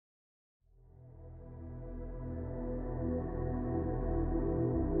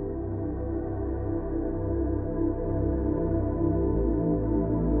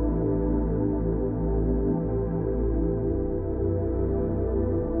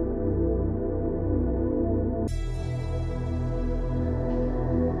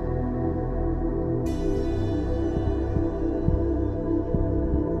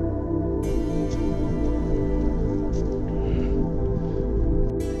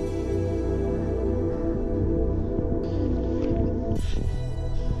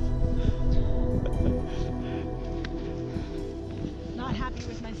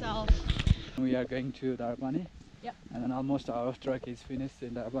going to Darapani. Yep. And then almost our trek is finished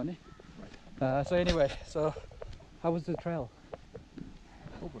in Darapani. Right. So anyway, so how was the trail?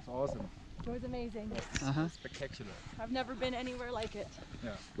 It was awesome. It was amazing. Spectacular. I've never been anywhere like it.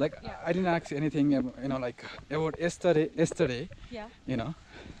 Yeah. Like Yeah. I didn't ask anything, you know, like about yesterday. Yeah. You know.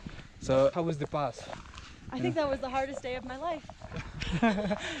 So how was the pass? I think that was the hardest day of my life.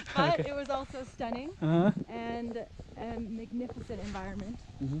 But it was also stunning and a magnificent environment,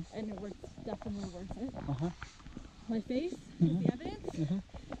 and it was definitely worth it. My face is the evidence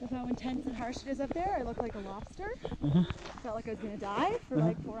of how intense and harsh it is up there. I looked like a lobster. Felt like I was going to die for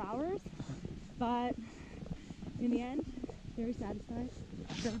like 4 hours, but in the end, very satisfied,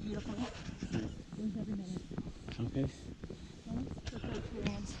 very beautiful. Worth every minute. Okay. Thanks. That's my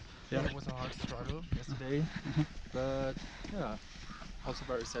experience. Yeah, it was a hard struggle yesterday, but yeah, also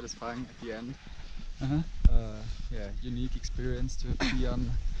very satisfying at the end. Yeah, unique experience to be on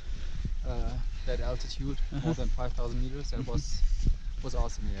that altitude, more than 5,000 meters, and was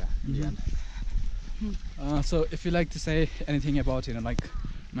awesome. Yeah, in the end. So if you like to say anything about, you know, like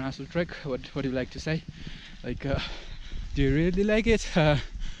Manaslu Trek, what do you like to say? Like, do you really like it?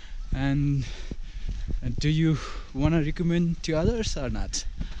 And do you want to recommend to others or not?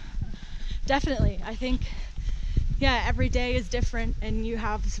 Definitely. I think, yeah, every day is different and you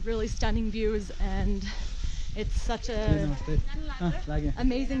have really stunning views, and it's such a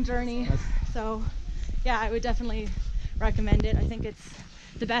amazing journey. So yeah, I would definitely recommend it. I think it's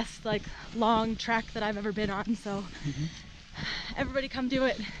the best like long trek that I've ever been on. So everybody come do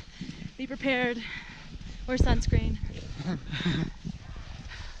it. Be prepared. Wear sunscreen.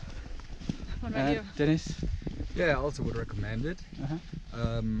 What about you? Dennis? Yeah, I also would recommend it.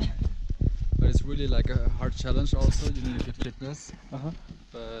 But it's really like a hard challenge also, you need a good fitness.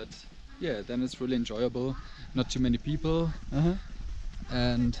 But yeah, then it's really enjoyable, not too many people.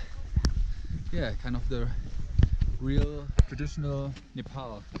 And yeah, kind of the real traditional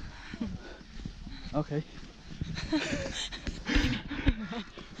Nepal. Okay.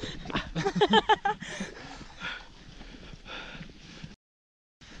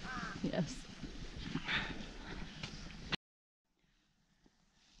 Yes.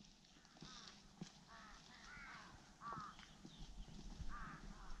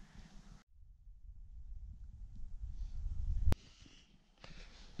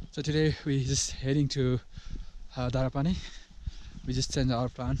 So today we just heading to Darapani. We just changed our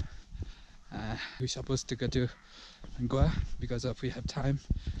plan. We're supposed to go to Goa because we have time,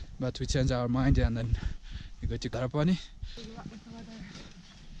 but we changed our mind and then we go to Darapani.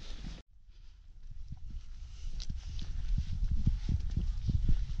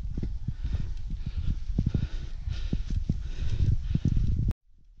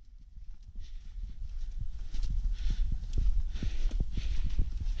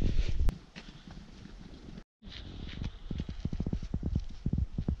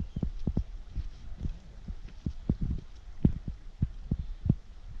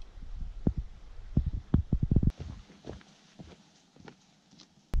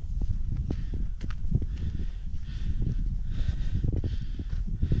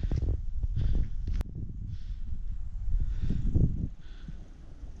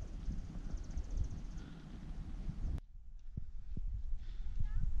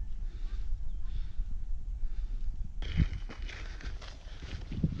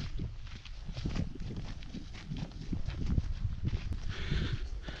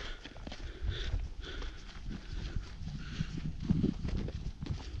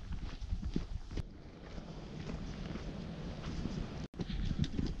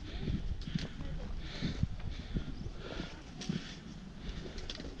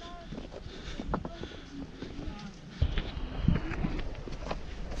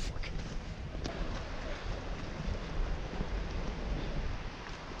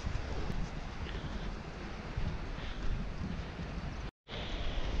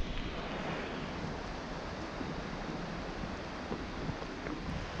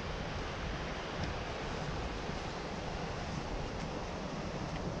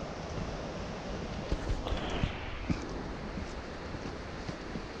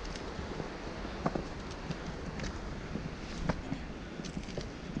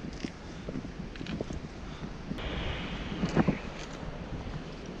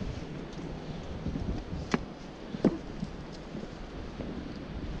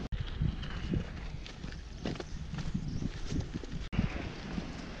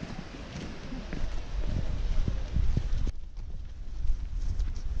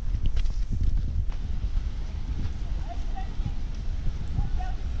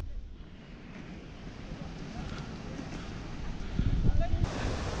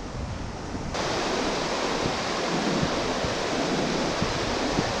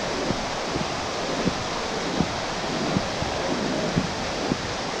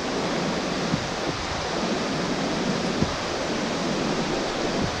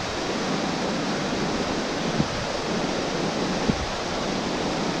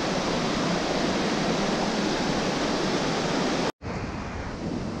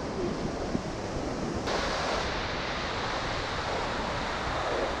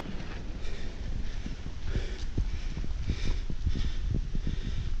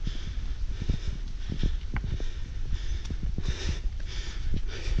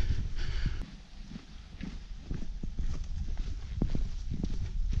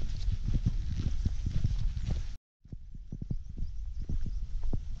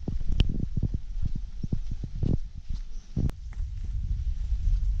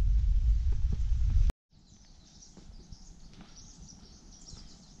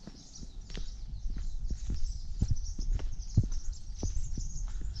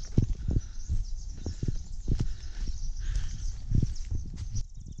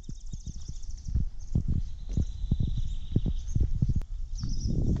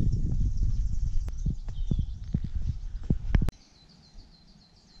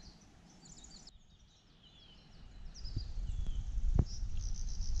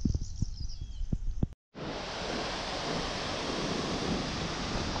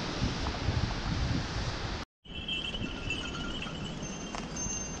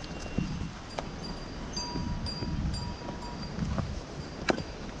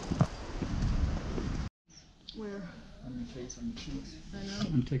 photos on the cheeks. I know.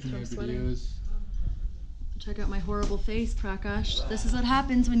 I'm taking your videos. Check out my horrible face, Prakash. This is what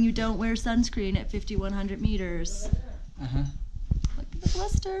happens when you don't wear sunscreen at 5,100 meters. Look at the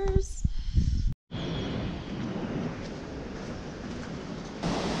blisters.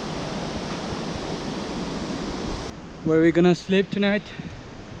 Where are we gonna sleep tonight?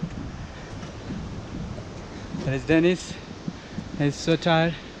 There is Dennis. He's so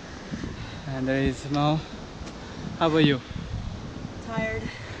tired. And there is Mo. How about you? Tired.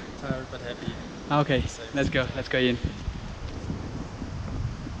 Tired but happy. Okay, let's go in.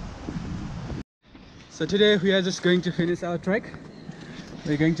 So today we are just going to finish our trek.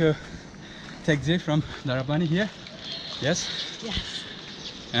 We're going to take J from Darapani here. Yes? Yes.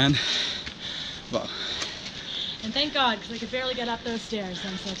 And wow. And thank God, because I could barely get up those stairs.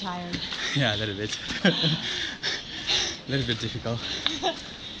 I'm so tired. Yeah, a little bit. A little bit difficult.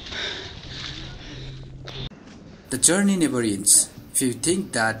 The journey never ends. If you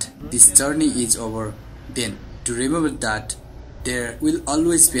think that this journey is over, then to remember that there will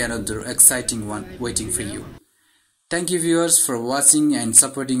always be another exciting one waiting for you. Thank you viewers for watching and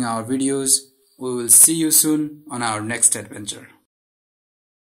supporting our videos. We will see you soon on our next adventure.